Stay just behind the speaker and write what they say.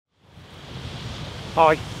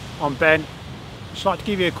Hi, I'm Ben. Just like to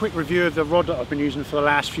give you a quick review of the rod that I've been using for the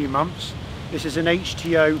last few months. This is an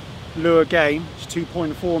HTO lure game. It's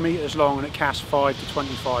 2.4 meters long and it casts 5 to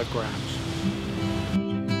 25 grams.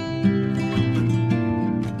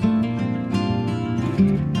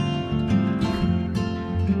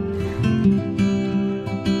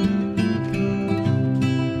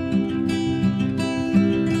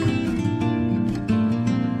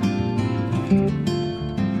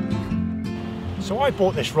 So I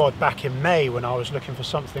bought this rod back in May when I was looking for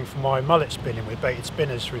something for my mullet spinning with baited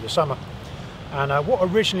spinners through the summer. And what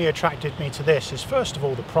originally attracted me to this is, first of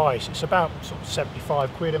all, the price. It's about sort of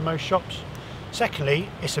 75 quid in most shops. Secondly,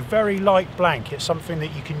 it's a very light blank. It's something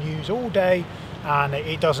that you can use all day and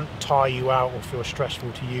it doesn't tire you out or feel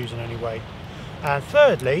stressful to use in any way. And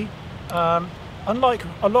thirdly, unlike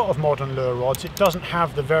a lot of modern lure rods, it doesn't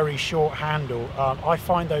have the very short handle. I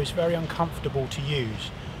find those very uncomfortable to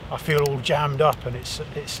use. I feel all jammed up and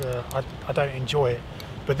I don't enjoy it.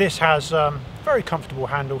 But this has very comfortable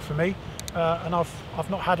handle for me, and I've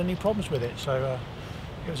not had any problems with it. So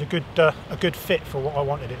it was a good fit for what I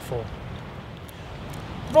wanted it for.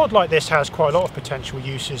 A rod like this has quite a lot of potential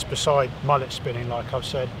uses beside mullet spinning, like I've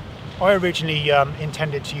said. I originally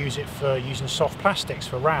intended to use it for using soft plastics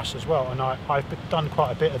for wrasse as well, and I've done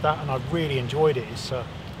quite a bit of that, and I've really enjoyed it. It's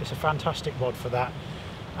a fantastic rod for that.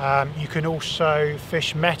 You can also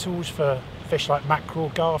fish metals for fish like mackerel,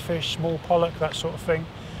 garfish, small pollock, that sort of thing.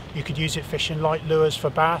 You could use it fishing light lures for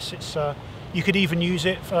bass. You could even use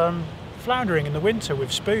it for floundering in the winter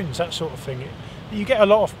with spoons, that sort of thing. You get a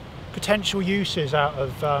lot of potential uses out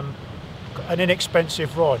of an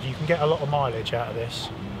inexpensive rod. You can get a lot of mileage out of this.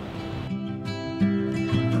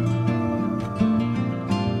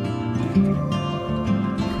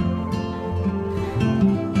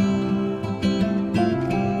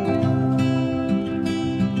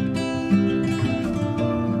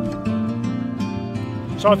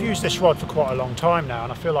 So I've used this rod for quite a long time now,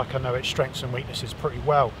 and I feel like I know its strengths and weaknesses pretty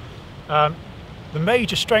well. The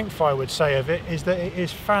major strength I would say of it is that it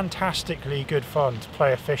is fantastically good fun to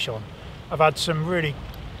play a fish on. I've had some really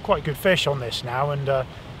quite good fish on this now, and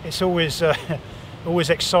it's always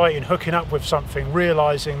exciting hooking up with something,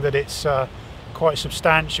 realising that it's quite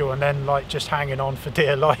substantial, and then like just hanging on for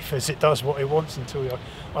dear life as it does what it wants until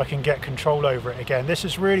I can get control over it again. This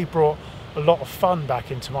has really brought a lot of fun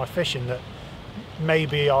back into my fishing that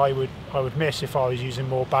maybe I would miss if I was using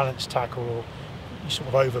more balanced tackle or sort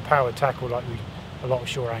of overpowered tackle like a lot of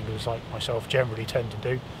shore anglers like myself generally tend to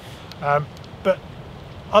do. But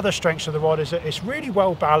other strengths of the rod is that it's really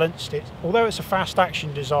well balanced. Although it's a fast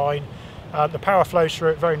action design, the power flows through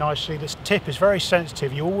it very nicely. This tip is very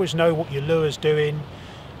sensitive. You always know what your lure's doing.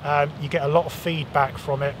 You get a lot of feedback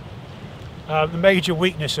from it. The major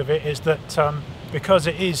weakness of it is that because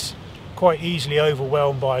it is quite easily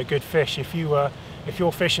overwhelmed by a good fish, if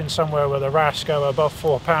you're fishing somewhere where the wrasse go above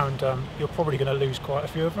 4 pound, you're probably going to lose quite a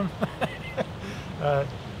few of them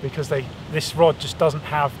because this rod just doesn't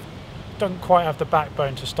quite have the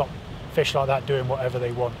backbone to stop fish like that doing whatever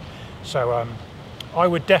they want. So I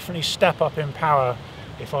would definitely step up in power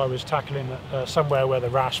if I was tackling somewhere where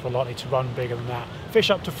the wrasse were likely to run bigger than that.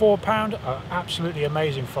 Fish up to 4 pound are absolutely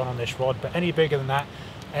amazing fun on this rod, but any bigger than that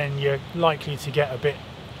and you're likely to get a bit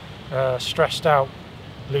stressed out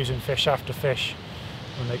losing fish after fish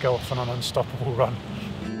when they go off on an unstoppable run.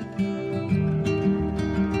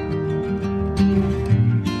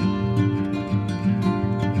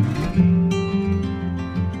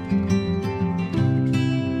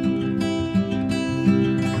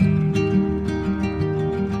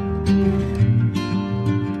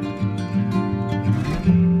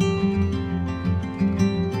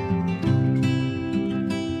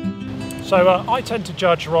 So I tend to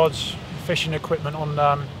judge rods, fishing equipment on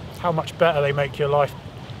how much better they make your life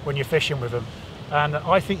when you're fishing with them, and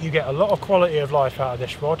I think you get a lot of quality of life out of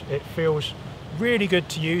this rod. It feels really good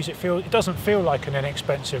to use. It doesn't feel like an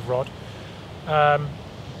inexpensive rod, and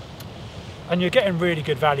you're getting really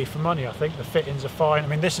good value for money. I think the fittings are fine. I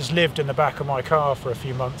mean, this has lived in the back of my car for a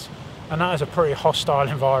few months, and that is a pretty hostile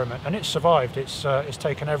environment, and it's survived. It's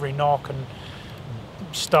taken every knock and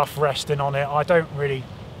stuff resting on it. I don't really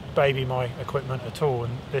baby my equipment at all,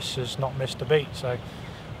 and this has not missed a beat, so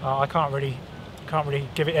I can't really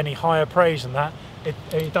give it any higher praise than that.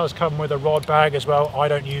 It does come with a rod bag as well. I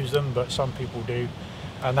don't use them, but some people do,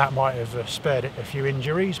 and that might have spared it a few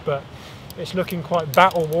injuries, but it's looking quite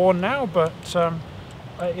battle worn now, but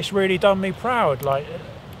it's really done me proud. Like,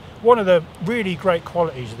 one of the really great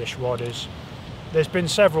qualities of this rod is there's been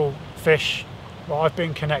several fish that I've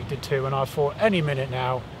been connected to and I thought any minute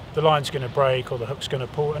now the line's going to break or the hook's going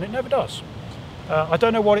to pull, and it never does. I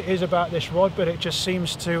don't know what it is about this rod, but it just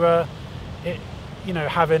seems to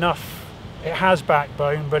have enough. It has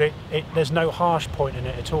backbone, but there's no harsh point in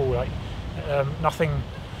it at all. Like nothing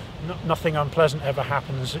unpleasant ever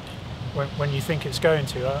happens when you think it's going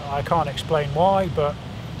to. I can't explain why, but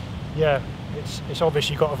yeah, it's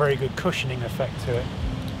obviously got a very good cushioning effect to it.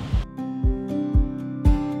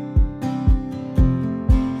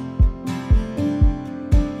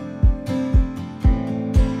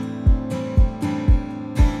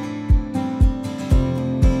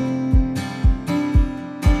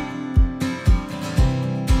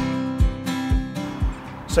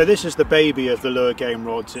 So this is the baby of the lure game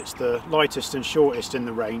rods. It's the lightest and shortest in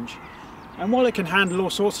the range, and while it can handle all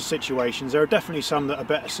sorts of situations, there are definitely some that are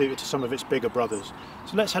better suited to some of its bigger brothers.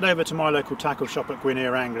 So let's head over to my local tackle shop at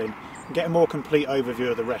Gwynear Angling and get a more complete overview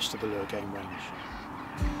of the rest of the lure game range.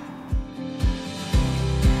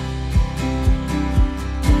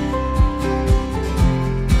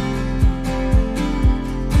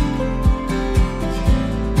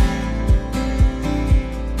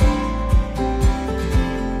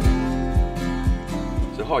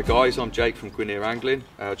 Hi guys, I'm Jake from Gwynear Angling.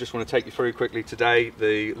 I just want to take you through quickly today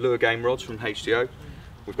the lure game rods from HTO.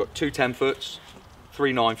 We've got two 10-foots,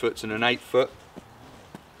 three 9-foots and an 8-foot.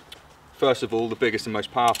 First of all, the biggest and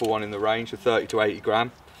most powerful one in the range, a 30 to 80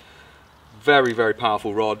 gram. Very, very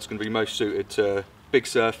powerful rod. It's going to be most suited to big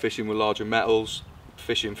surf fishing with larger metals,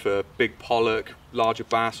 fishing for big pollock, larger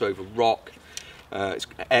bass over rock. It's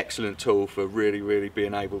an excellent tool for really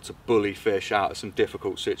being able to bully fish out of some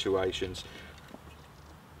difficult situations.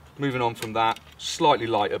 Moving on from that, slightly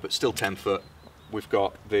lighter but still 10-foot, we've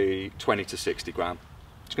got the 20 to 60 gram.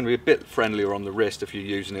 It's going to be a bit friendlier on the wrist if you're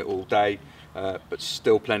using it all day, but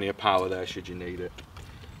still plenty of power there should you need it.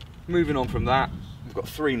 Moving on from that, we've got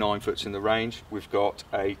three 9-foots in the range. We've got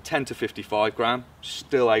a 10 to 55 gram,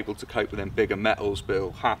 still able to cope with them bigger metals, but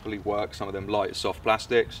it'll happily work some of them lighter soft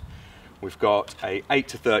plastics. We've got a 8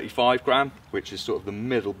 to 35 gram, which is sort of the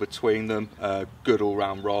middle between them, good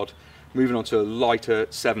all-round rod. Moving on to a lighter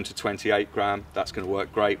 7 to 28 gram, that's going to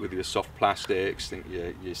work great with your soft plastics, think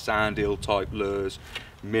your sand eel type lures,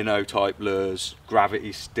 minnow type lures,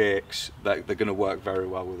 gravity sticks, they're going to work very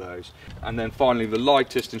well with those. And then finally the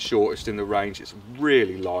lightest and shortest in the range, it's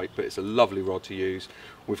really light but it's a lovely rod to use.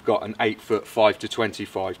 We've got an 8-foot 5 to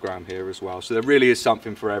 25 gram here as well, so there really is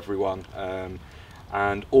something for everyone.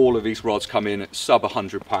 And all of these rods come in at sub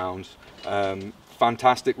 £100.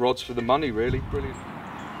 Fantastic rods for the money, really, brilliant.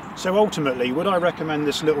 So ultimately, would I recommend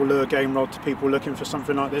this little lure game rod to people looking for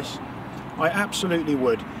something like this? I absolutely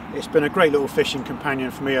would. It's been a great little fishing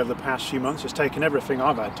companion for me over the past few months. It's taken everything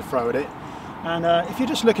I've had to throw at it. And if you're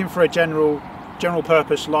just looking for a general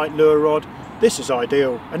purpose light lure rod, this is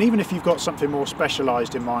ideal. And even if you've got something more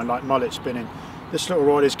specialised in mind, like mullet spinning, this little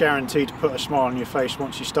rod is guaranteed to put a smile on your face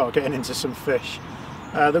once you start getting into some fish.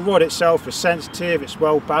 The rod itself is sensitive, it's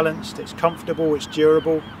well balanced, it's comfortable, it's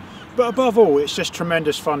durable. But above all, it's just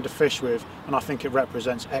tremendous fun to fish with, and I think it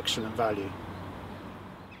represents excellent value.